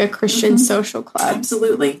club, like a Christian social club.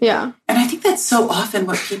 Absolutely. Yeah. And I think that's so often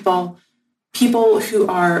what people who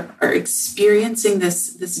are experiencing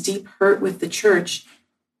this deep hurt with the church,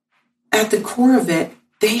 at the core of it,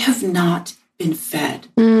 they have not been fed.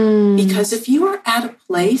 Because if you are at a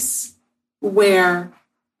place where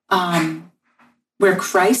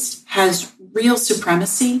Christ has real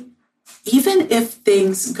supremacy, even if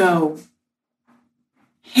things go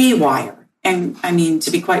haywire, and I mean, to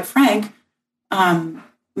be quite frank,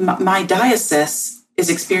 my diocese is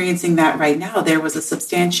experiencing that right now. There was a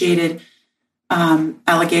substantiated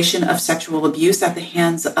allegation of sexual abuse at the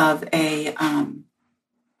hands of a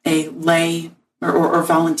lay or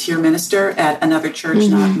volunteer minister at another church,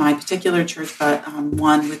 not my particular church, but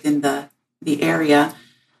one within the area.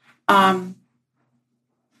 And,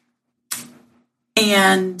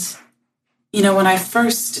 when I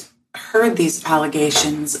first heard these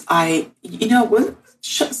allegations, I, was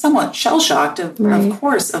somewhat shell-shocked of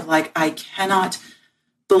course, of like, I cannot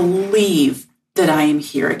believe that I am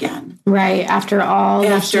here again. Right. After all.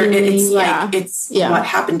 It's what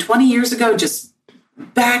happened 20 years ago, just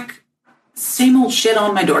back, same old shit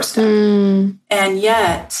on my doorstep. And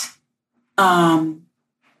yet,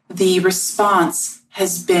 the response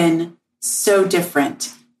has been so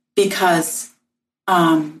different because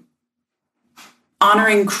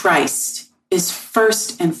honoring Christ is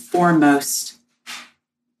first and foremost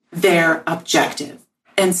their objective.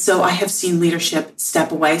 And so I have seen leadership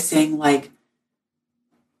step away saying, like,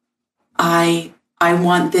 I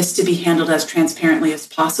want this to be handled as transparently as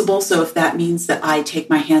possible. So if that means that I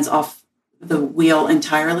take my hands off the wheel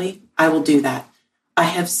entirely, I will do that. I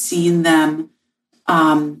have seen them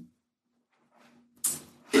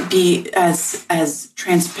be as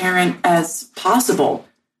transparent as possible.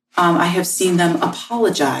 I have seen them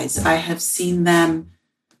apologize. I have seen them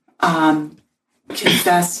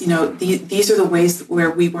confess, these are the ways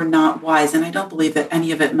where we were not wise. And I don't believe that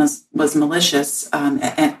any of it was malicious.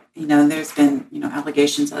 And there's been,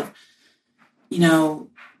 allegations of,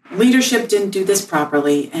 leadership didn't do this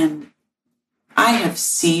properly. And I have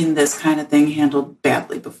seen this kind of thing handled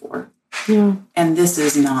badly before. Yeah. And this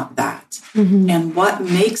is not that. And what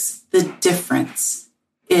makes the difference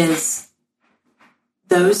is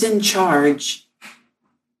those in charge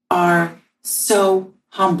are so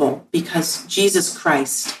humble because Jesus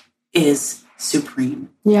Christ is supreme.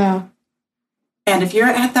 Yeah. And if you're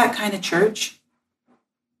at that kind of church,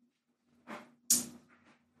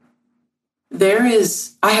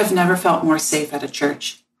 I have never felt more safe at a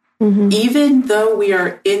church. Even though we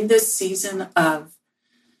are in this season of,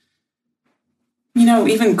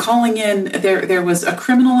 even calling in, there was a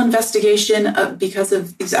criminal investigation because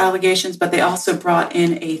of these allegations, but they also brought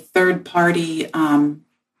in a third-party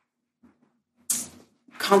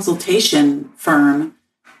consultation firm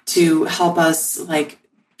to help us,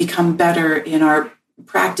 become better in our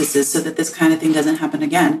practices so that this kind of thing doesn't happen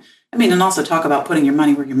again. I mean, and also talk about putting your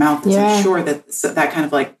money where your mouth is. I'm sure that that kind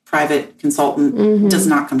of private consultant does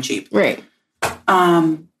not come cheap. Right.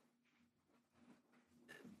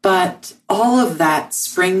 But all of that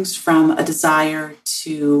springs from a desire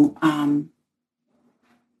to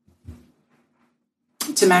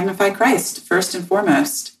magnify Christ first and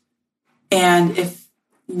foremost. And if,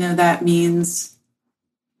 that means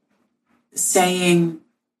saying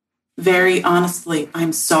very honestly,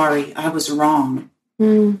 I'm sorry, I was wrong.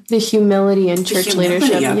 The humility in church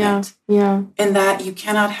leadership. Yeah. And that you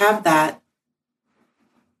cannot have that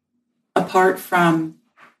apart from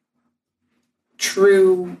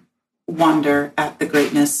true wonder at the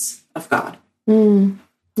greatness of God.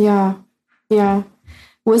 Yeah.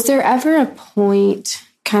 Was there ever a point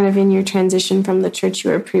kind of in your transition from the church you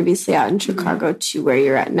were previously at in Chicago to where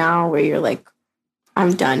you're at now, where you're like,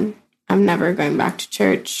 I'm done. I'm never going back to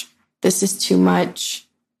church. This is too much.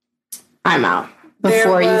 I'm out.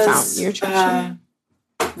 Before you found your church?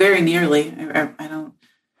 Very nearly.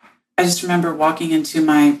 I just remember walking into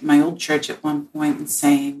my old church at one point and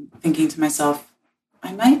thinking to myself,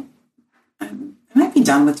 I might be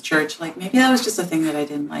done with church. Like maybe that was just a thing that I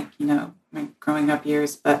didn't like, my growing up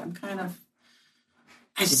years, but I'm kind of,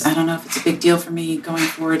 I don't know if it's a big deal for me going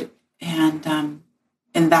forward. And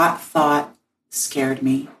that thought scared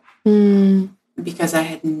me because I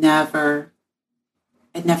had never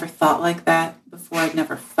thought like that before. I'd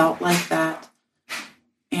never felt like that.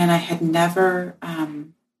 And I had never,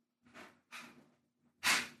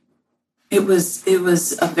 it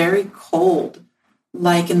was a very cold,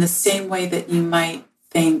 like in the same way that you might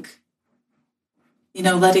think,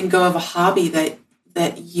 letting go of a hobby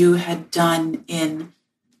that you had done in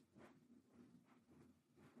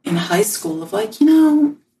high school of like,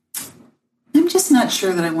 I'm just not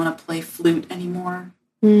sure that I want to play flute anymore.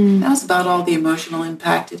 That was about all the emotional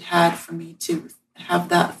impact it had for me to have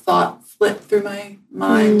that thought flip through my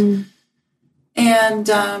mind. And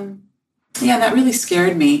that really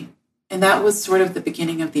scared me. And that was sort of the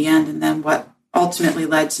beginning of the end. And then what ultimately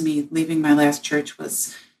led to me leaving my last church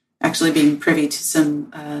was actually being privy to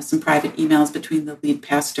some private emails between the lead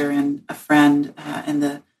pastor and a friend. And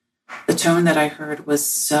the tone that I heard was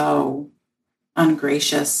so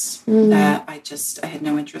ungracious that I had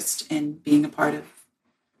no interest in being a part of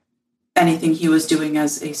anything he was doing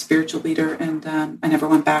as a spiritual leader. And I never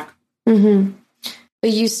went back. But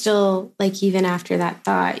you still, like, even after that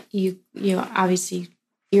thought, you obviously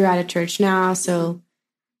you're at a church now. So,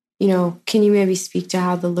 can you maybe speak to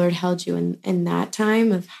how the Lord held you in that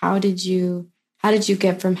time of how did you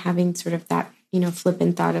get from having sort of that,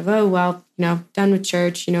 flippant thought of, oh, well, done with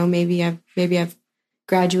church, maybe I've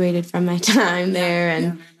graduated from my time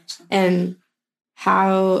there. And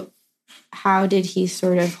how did he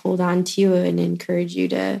sort of hold on to you and encourage you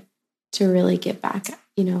to really get back,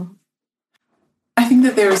 I think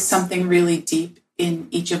that there is something really deep in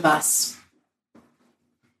each of us.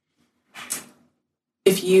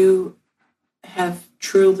 If you have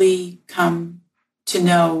truly come to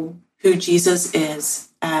know who Jesus is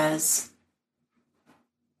as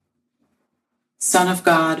Son of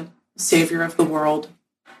God, Savior of the world,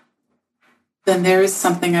 then there is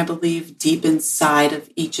something, I believe, deep inside of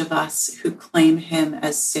each of us who claim him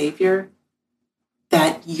as Savior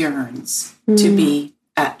that yearns to be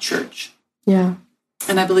at church. Yeah.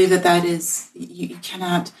 And I believe that is, you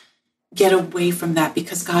cannot get away from that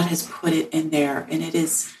because God has put it in there. And it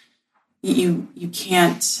is, you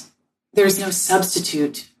can't, there's no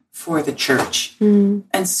substitute for the church.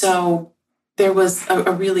 And so there was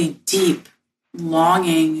a really deep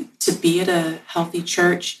longing to be at a healthy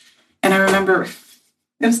church. And I remember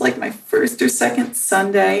it was like my first or second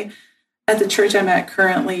Sunday at the church I'm at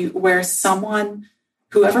currently, where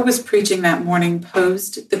whoever was preaching that morning,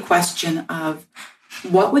 posed the question of,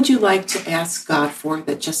 what would you like to ask God for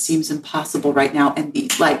that just seems impossible right now? And the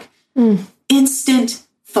instant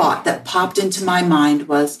thought that popped into my mind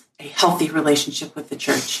was a healthy relationship with the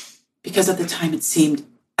church, because at the time it seemed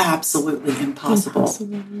absolutely impossible.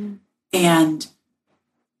 And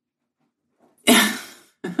I'm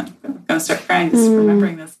going to start crying just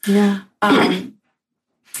remembering this. Yeah.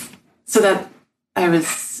 So that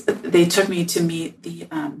they took me to meet the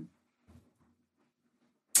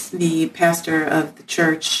pastor of the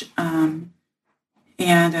church, and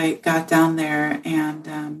I got down there,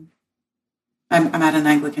 and I'm at an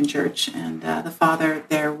Anglican church, and the father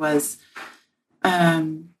there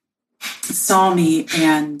saw me,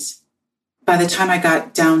 and by the time I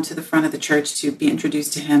got down to the front of the church to be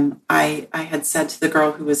introduced to him, I had said to the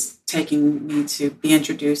girl who was taking me to be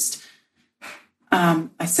introduced,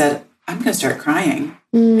 I said, I'm going to start crying.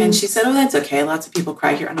 And she said, oh, that's okay. Lots of people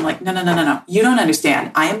cry here. And I'm like, no. You don't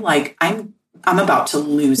understand. I'm about to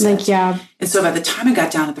lose it. Yeah. And so by the time I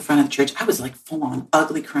got down at the front of the church, I was like full on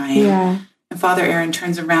ugly crying. Yeah. And Father Aaron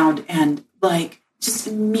turns around and like just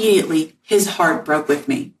immediately his heart broke with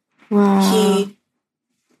me. Wow. He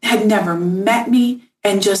had never met me.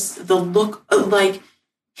 And just the look, like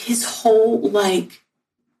his whole, like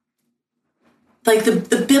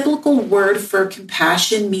the biblical word for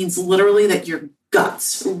compassion means literally that you're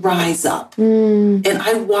guts rise up. And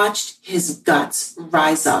I watched his guts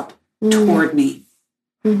rise up toward me.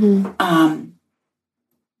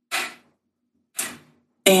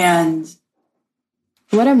 And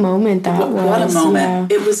what a moment that was. What a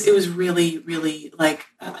moment. Yeah. It was really, really like,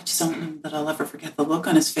 I just don't know that I'll ever forget the look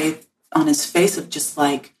on his face of just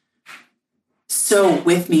like, so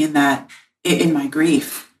with me in my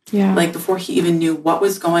grief. Yeah. Like before he even knew what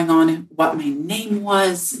was going on, what my name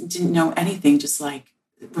was, didn't know anything, just like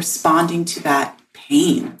responding to that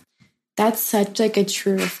pain. That's such like a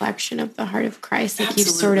true reflection of the heart of Christ. Like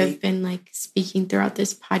Absolutely. You've sort of been like speaking throughout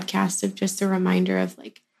this podcast of just a reminder of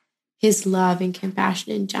like his love and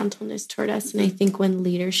compassion and gentleness toward us. And I think when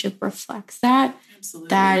leadership reflects that, Absolutely.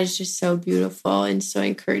 That is just so beautiful and so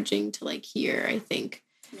encouraging to like hear, I think.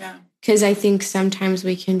 Yeah. Because I think sometimes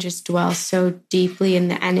we can just dwell so deeply and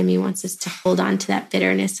the enemy wants us to hold on to that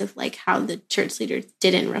bitterness of like how the church leaders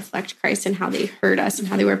didn't reflect Christ and how they hurt us and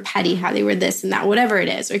how they were petty, how they were this and that, whatever it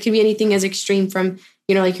is. Or it could be anything as extreme from,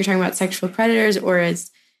 like you're talking about sexual predators or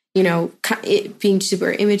as, it being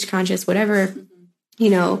super image conscious, whatever,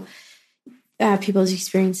 people's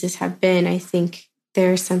experiences have been. I think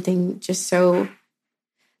there's something just so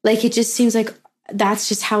like, it just seems like that's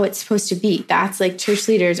just how it's supposed to be. That's like church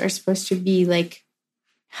leaders are supposed to be like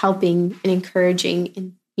helping and encouraging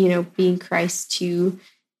and, being Christ to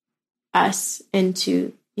us and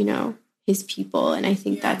to, his people. And I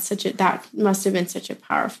think that must have been such a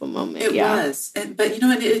powerful moment. It was. But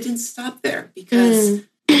it didn't stop there because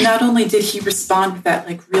not only did he respond with that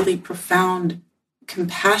like really profound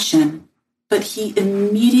compassion, but he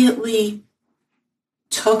immediately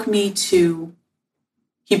he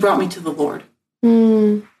brought me to the Lord.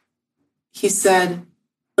 He said,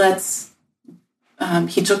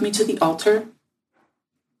 he took me to the altar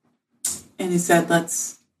and he said,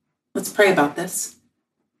 let's pray about this.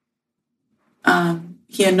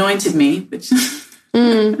 He anointed me, which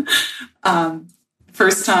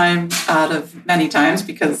first time out of many times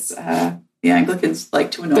because the Anglicans like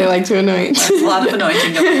to anoint. They like to anoint. There's a lot of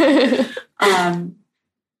anointing.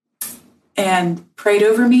 And prayed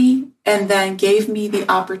over me and then gave me the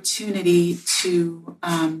opportunity to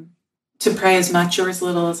pray as much or as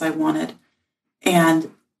little as I wanted.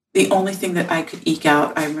 And the only thing that I could eke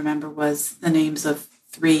out, I remember, was the names of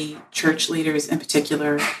 3 church leaders in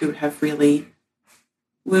particular who have really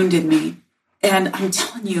wounded me. And I'm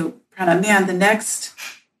telling you, Brenna, man,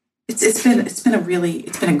 it's been a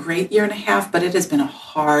great year and a half, but it has been a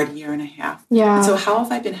hard year and a half. Yeah. And so how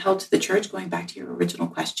have I been held to the church? Going back to your original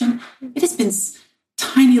question, it has been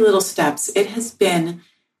tiny little steps. It has been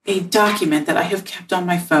a document that I have kept on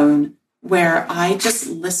my phone where I just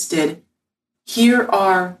listed, here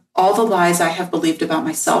are all the lies I have believed about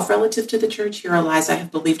myself relative to the church. Here are lies I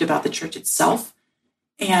have believed about the church itself.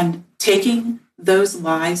 And taking those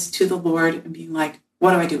lies to the Lord and being like,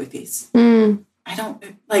 what do I do with these? I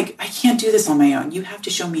can't do this on my own. You have to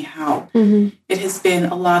show me how. It has been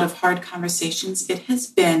a lot of hard conversations. It has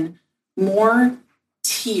been more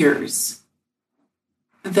tears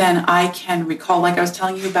than I can recall. Like I was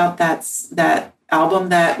telling you about that album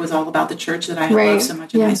that was all about the church that I had loved so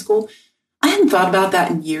much in high school. I hadn't thought about that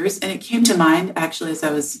in years. And it came to mind actually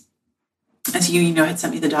as you had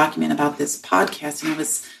sent me the document about this podcast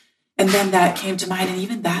and then that came to mind. And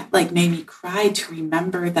even that like made me cry to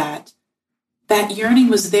remember that yearning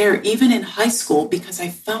was there even in high school because I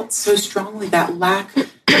felt so strongly that lack of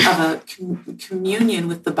a communion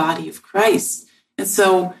with the body of Christ. And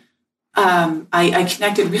so I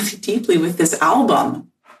connected really deeply with this album.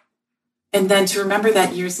 And then to remember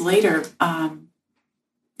that years later, and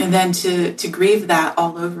then to grieve that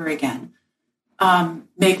all over again.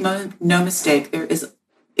 Make no mistake,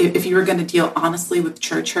 if you were going to deal honestly with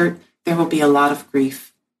church hurt, there will be a lot of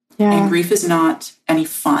grief. Yeah. And grief is not any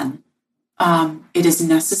fun. It is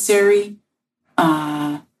necessary.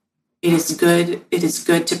 It is good. It is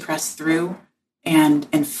good to press through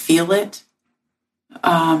and feel it.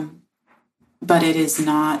 But it is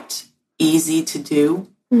not easy to do.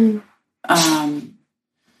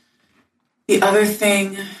 The other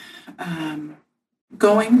thing,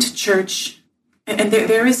 going to church, and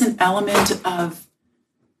there is an element of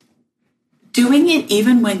doing it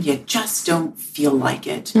even when you just don't feel like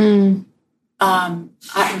it. There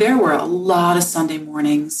were a lot of Sunday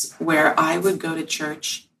mornings where I would go to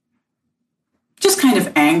church just kind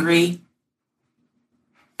of angry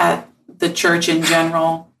at the church in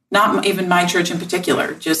general, not even my church in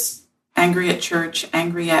particular, just angry at church,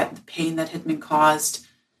 angry at the pain that had been caused.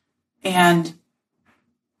 And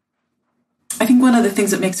I think one of the things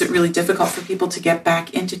that makes it really difficult for people to get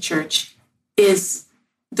back into church is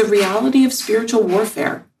the reality of spiritual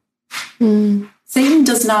warfare. Satan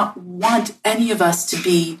does not want any of us to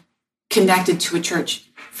be connected to a church.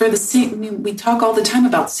 For the same, I mean, we talk all the time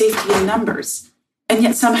about safety in numbers, and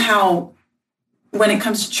yet somehow, when it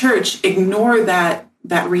comes to church, ignore that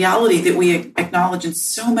reality that we acknowledge in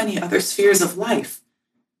so many other spheres of life.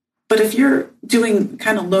 But if you're doing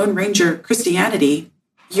kind of Lone Ranger Christianity,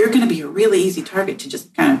 you're going to be a really easy target to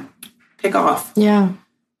just kind of pick off. Yeah.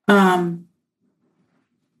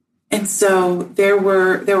 And so there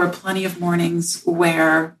were plenty of mornings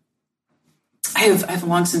where I've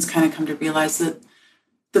long since kind of come to realize that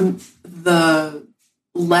the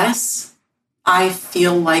less I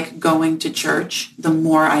feel like going to church, the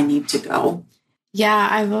more I need to go. Yeah,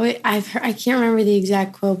 I've heard, I can't remember the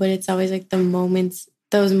exact quote, but it's always like the moments,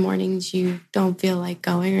 those mornings you don't feel like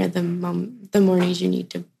going, or the mornings you need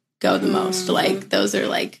to go the most. Like those are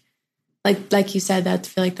like you said, I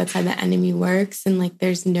feel like that's how the enemy works, and like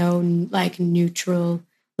there's no like neutral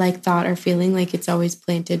like thought or feeling. Like it's always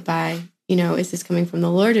planted by, is this coming from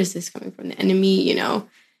the Lord? Is this coming from the enemy?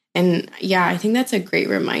 And yeah, I think that's a great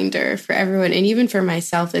reminder for everyone, and even for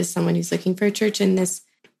myself as someone who's looking for a church in this.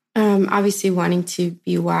 Obviously wanting to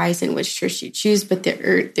be wise in which church you choose, but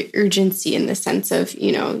the urgency in the sense of,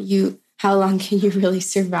 how long can you really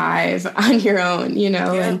survive on your own,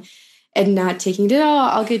 and not taking it,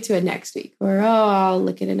 I'll get to it next week, or, I'll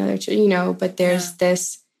look at another church, but there's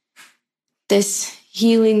this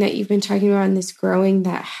healing that you've been talking about, and this growing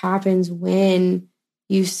that happens when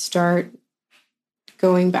you start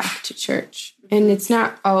going back to church. And it's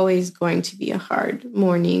not always going to be a hard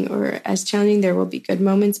morning or as challenging. There will be good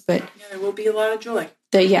moments, but there will be a lot of joy.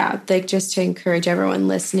 Just to encourage everyone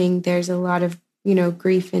listening, there's a lot of,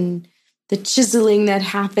 grief and the chiseling that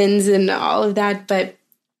happens and all of that. But,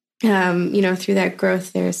 through that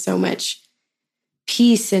growth, there's so much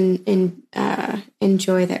peace and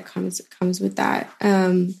joy that comes with that.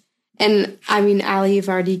 And I mean, Allie, you've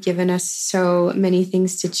already given us so many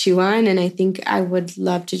things to chew on. And I think I would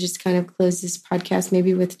love to just kind of close this podcast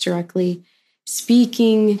maybe with directly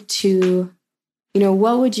speaking to,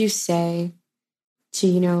 what would you say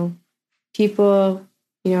to, people,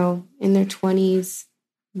 in their 20s,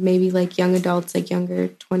 maybe like young adults, like younger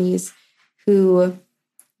 20s, who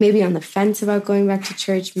may be on the fence about going back to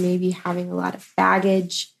church, maybe having a lot of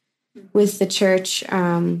baggage with the church.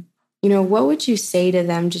 What would you say to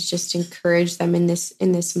them to just encourage them in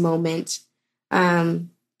this moment?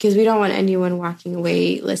 Because we don't want anyone walking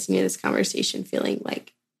away listening to this conversation feeling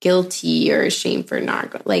like guilty or ashamed for not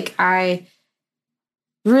going. Like, I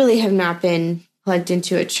really have not been plugged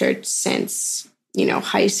into a church since,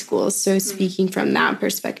 high school. So speaking from that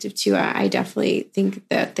perspective too, I definitely think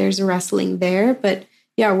that there's a wrestling there. But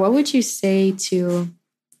yeah, what would you say to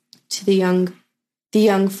the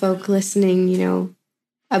young folk listening,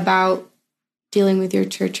 about dealing with your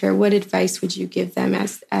church, or what advice would you give them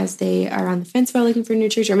as they are on the fence about looking for a new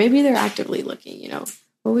church, or maybe they're actively looking,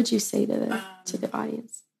 what would you say to the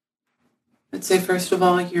audience? I'd say, first of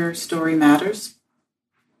all, your story matters.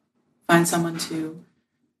 Find someone to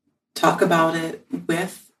talk about it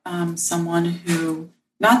with, someone who,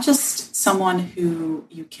 not just someone who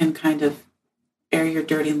you can kind of air your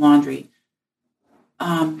dirty laundry.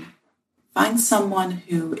 Find someone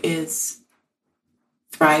who is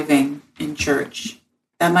thriving in church.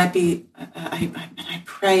 That might be, I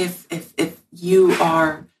pray if you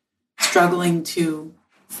are struggling to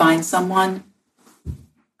find someone,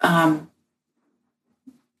 talk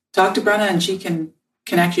to Brenna and she can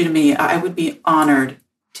connect you to me. I would be honored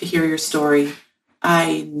to hear your story.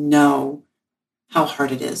 I know how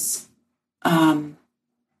hard it is. I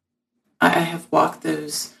have walked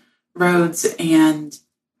those roads, and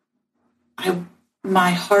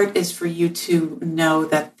my heart is for you to know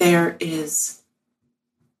that there is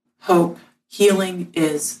hope. Healing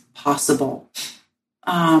is possible.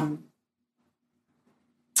 And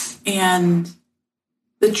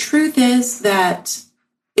the truth is that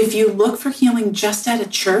if you look for healing just at a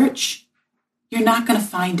church, you're not going to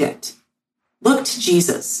find it. Look to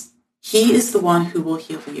Jesus. He is the one who will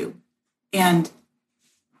heal you. And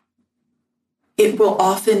it will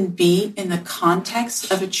often be in the context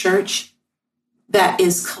of a church that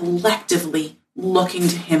is collectively looking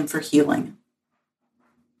to him for healing.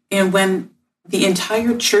 And when the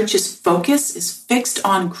entire church's focus is fixed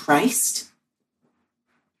on Christ,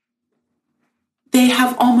 they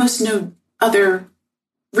have almost no other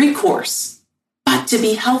recourse but to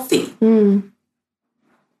be healthy.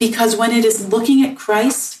 Because when it is looking at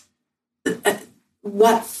Christ,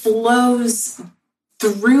 what flows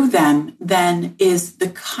through them then is the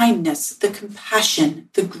kindness, the compassion,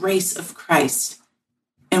 the grace of Christ.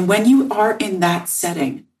 And when you are in that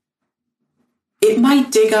setting, it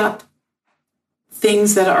might dig up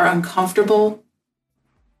things that are uncomfortable,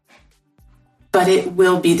 but it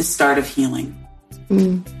will be the start of healing.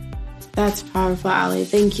 That's powerful, Allie.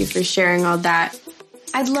 Thank you for sharing all that.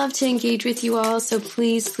 I'd love to engage with you all. So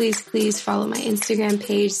please, please, please follow my Instagram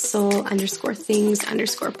page,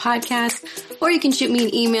 soul_things_podcast. Or you can shoot me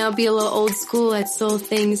an email, be a little old school, at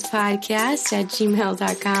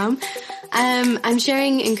soulthingspodcast@gmail.com. I'm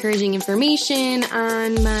sharing encouraging information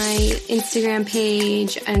on my Instagram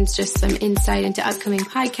page and just some insight into upcoming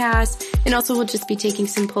podcasts. And also we'll just be taking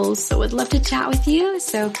some polls. So would love to chat with you.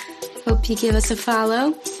 So hope you give us a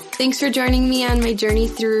follow. Thanks for joining me on my journey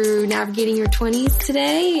through navigating your 20s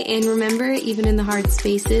today. And remember, even in the hard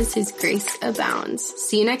spaces, His grace abounds.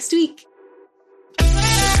 See you next week.